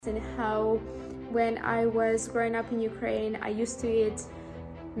and how when I was growing up in Ukraine, I used to eat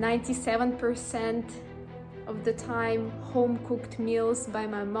 97% of the time home-cooked meals by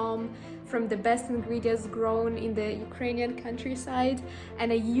my mom from the best ingredients grown in the Ukrainian countryside,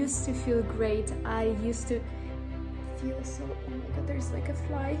 and I used to feel great. I used to feel so, oh my god, there's like a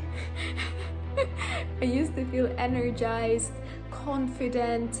fly. I used to feel energized,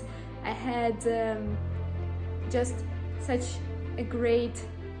 confident. I had just such a great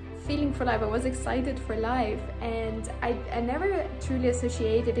feeling for life. I was excited for life, and I never truly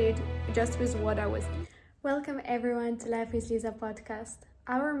associated it just with what I was. Welcome everyone to Life with Lisa podcast.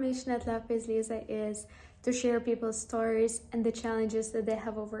 Our mission at Life with Lisa is to share people's stories and the challenges that they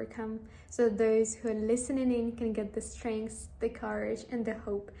have overcome, so those who are listening in can get the strength, the courage, and the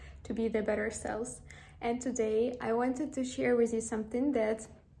hope to be their better selves. And today I wanted to share with you something that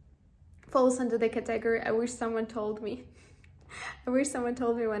falls under the category I wish someone told me. I wish someone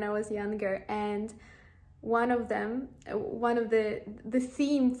told me when I was younger, and one of the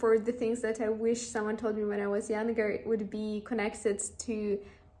theme for the things that I wish someone told me when I was younger would be connected to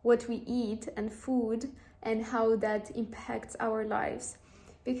what we eat and food and how that impacts our lives.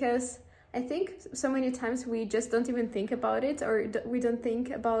 Because I think so many times we just don't even think about it, or we don't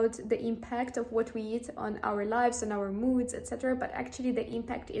think about the impact of what we eat on our lives, on our moods, etc. But actually the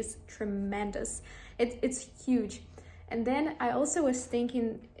impact is tremendous. It's huge. And then I also was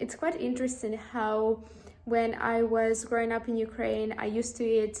thinking, it's quite interesting how when I was growing up in Ukraine, I used to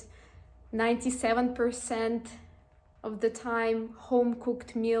eat 97% of the time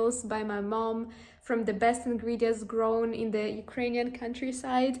home-cooked meals by my mom from the best ingredients grown in the Ukrainian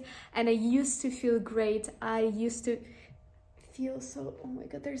countryside, and I used to feel great. I used to feel so, oh my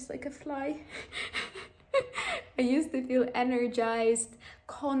god, there's like a fly. I used to feel energized,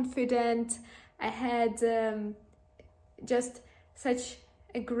 confident. I had just such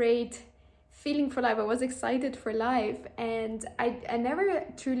a great feeling for life. I was excited for life, and I never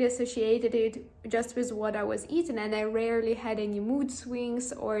truly associated it just with what I was eating, and I rarely had any mood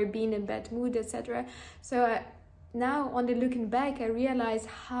swings or being in bad mood, etc. So now, only looking back, I realize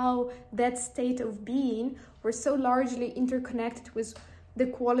how that state of being was so largely interconnected with the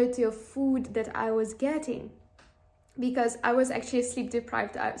quality of food that I was getting. Because I was actually sleep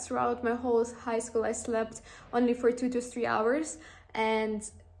deprived. Throughout my whole high school, I slept only for 2 to 3 hours, and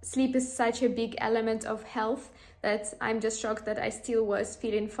sleep is such a big element of health that I'm just shocked that I still was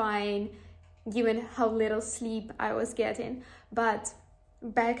feeling fine given how little sleep I was getting. But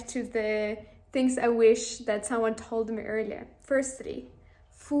back to the things I wish that someone told me earlier. Firstly,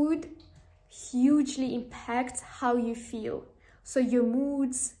 food hugely impacts how you feel. So your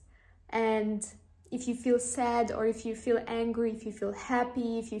moods, and if you feel sad or if you feel angry, if you feel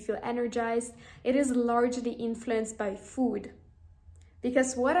happy, if you feel energized, it is largely influenced by food.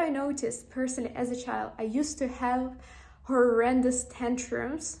 Because what I noticed personally as a child, I used to have horrendous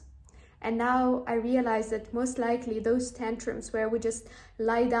tantrums, and now I realize that most likely those tantrums where we just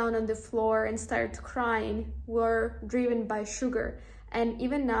lie down on the floor and start crying were driven by sugar. And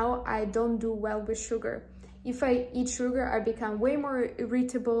even now I don't do well with sugar. If I eat sugar, I become way more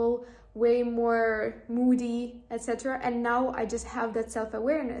irritable, way more moody, etc. And now I just have that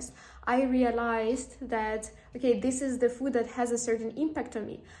self-awareness. I realized that, okay, this is the food that has a certain impact on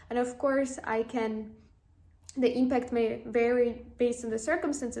me. And of course, the impact may vary based on the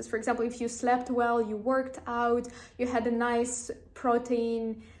circumstances. For example, if you slept well, you worked out, you had a nice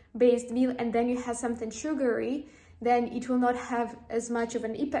protein-based meal, and then you had something sugary, then it will not have as much of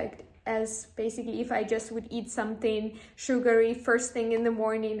an impact as basically if I just would eat something sugary first thing in the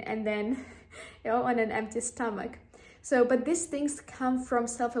morning and then, on an empty stomach. So, but these things come from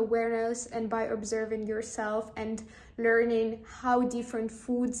self-awareness and by observing yourself and learning how different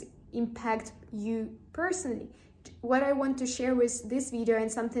foods impact you personally. What I want to share with this video,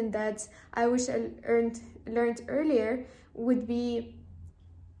 and something that I wish I learned earlier, would be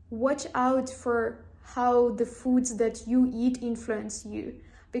watch out for how the foods that you eat influence you.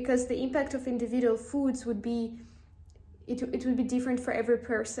 Because the impact of individual foods would be different for every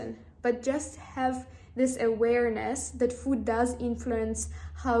person. But just have this awareness that food does influence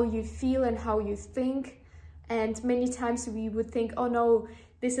how you feel and how you think. And many times we would think, oh no,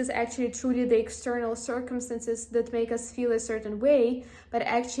 this is actually truly the external circumstances that make us feel a certain way. But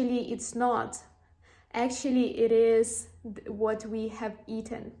actually it's not. Actually it is what we have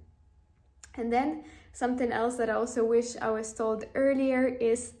eaten. And then something else that I also wish I was told earlier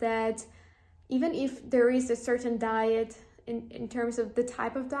is that even if there is a certain diet in terms of the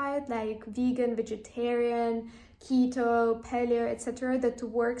type of diet, like vegan, vegetarian, keto, paleo, etc., that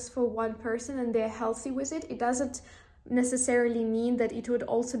works for one person and they're healthy with it, it doesn't necessarily mean that it would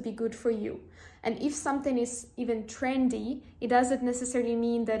also be good for you. And if something is even trendy, it doesn't necessarily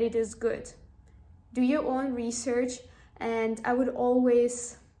mean that it is good. Do your own research, and I would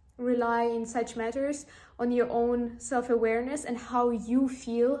always rely in such matters on your own self-awareness and how you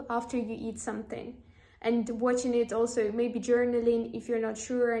feel after you eat something. And watching it also, maybe journaling if you're not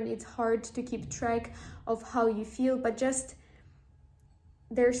sure and it's hard to keep track of how you feel, but just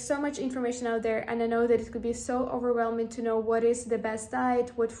there's so much information out there, and I know that it could be so overwhelming to know what is the best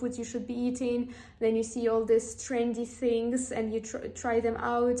diet, what foods you should be eating. Then you see all these trendy things and you try them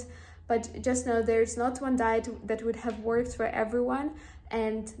out, but just know there's not one diet that would have worked for everyone,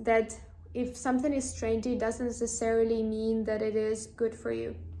 and that if something is trendy, it doesn't necessarily mean that it is good for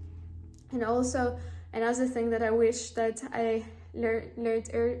you. And also, another thing that I wish that I learned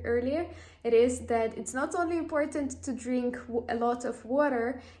earlier, it is that it's not only important to drink a lot of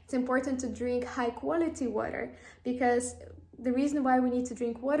water, it's important to drink high quality water, because the reason why we need to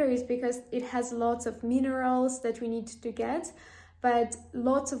drink water is because it has lots of minerals that we need to get, but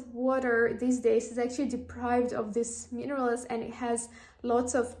lots of water these days is actually deprived of these minerals, and it has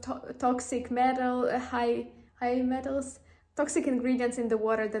lots of toxic toxic ingredients in the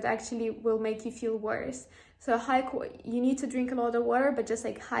water that actually will make you feel worse. So you need to drink a lot of water, but just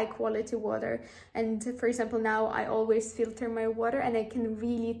like high quality water. And for example, now I always filter my water, and I can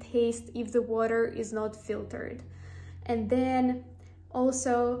really taste if the water is not filtered. And then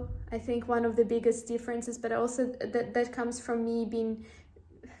also, I think one of the biggest differences, but also that comes from me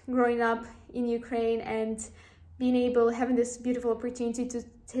growing up in Ukraine and having this beautiful opportunity to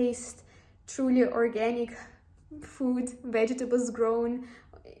taste truly organic food, vegetables grown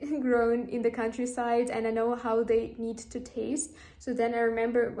in the countryside, and I know how they need to taste. So then I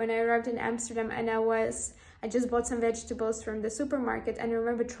remember when I arrived in Amsterdam, and I just bought some vegetables from the supermarket, and I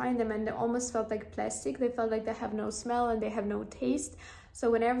remember trying them, and they almost felt like plastic. They felt like they have no smell and they have no taste.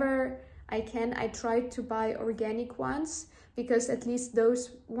 So whenever I can, I try to buy organic ones, because at least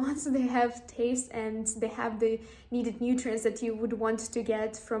those ones, they have taste and they have the needed nutrients that you would want to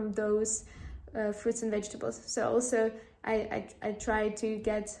get from those fruits and vegetables. So also I try to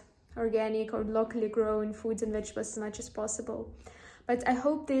get organic or locally grown foods and vegetables as much as possible. But I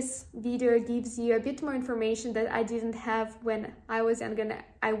hope this video gives you a bit more information that I didn't have when I was young, and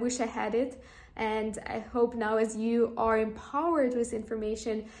I wish I had it. And I hope now, as you are empowered with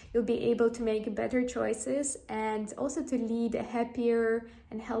information, you'll be able to make better choices and also to lead a happier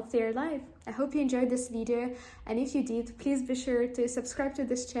and healthier life. I hope you enjoyed this video, and if you did, please be sure to subscribe to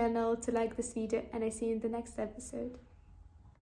this channel, to like this video, and I see you in the next episode.